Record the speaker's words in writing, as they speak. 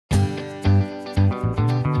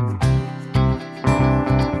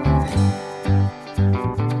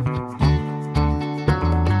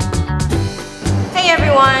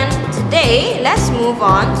Okay, let's move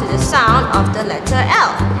on to the sound of the letter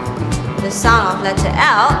L. The sound of letter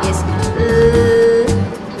L is L.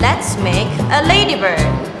 Let's make a ladybird.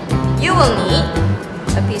 You will need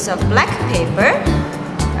a piece of black paper,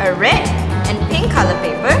 a red and pink color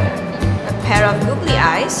paper, a pair of googly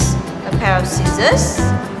eyes, a pair of scissors,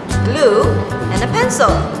 glue, and a pencil.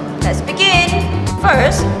 Let's begin!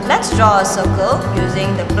 First, let's draw a circle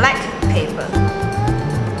using the black paper.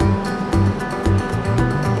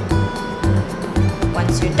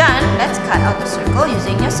 Once you're done, let's cut out the circle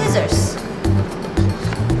using your scissors.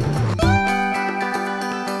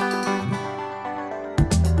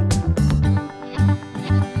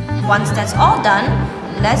 Once that's all done,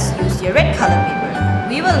 let's use your red color paper.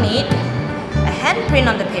 We will need a handprint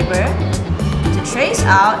on the paper to trace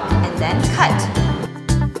out and then cut.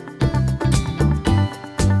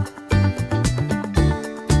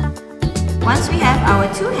 Once we have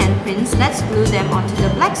our two handprints, let's glue them onto the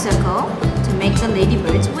black circle to make the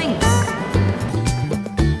ladybird's wings.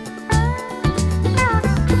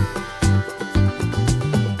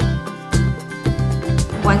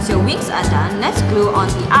 Once your wings are done, let's glue on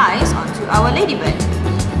the eyes onto our ladybird.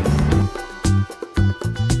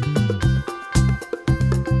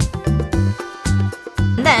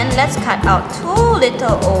 Then let's cut out two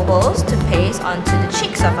little ovals to paste onto the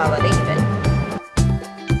cheeks of our ladybird.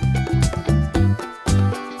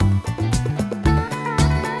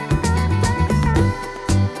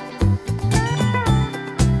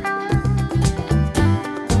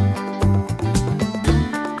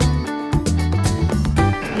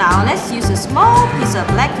 Now let's use a small piece of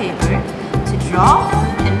black paper to draw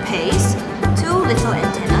and paste two little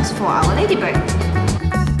antennas for our ladybird.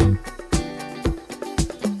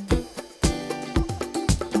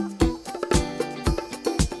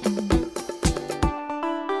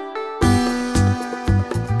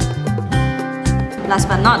 Last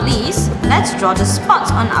but not least, let's draw the spots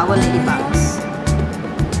on our ladybugs.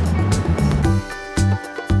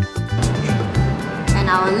 And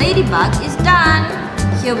our ladybug is done!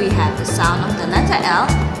 Here we have the sound of the letter L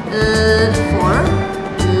for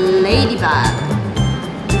ladybug.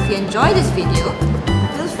 If you enjoyed this video,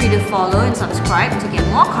 feel free to follow and subscribe to get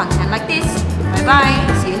more content like this. Bye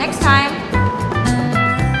bye, see you next time!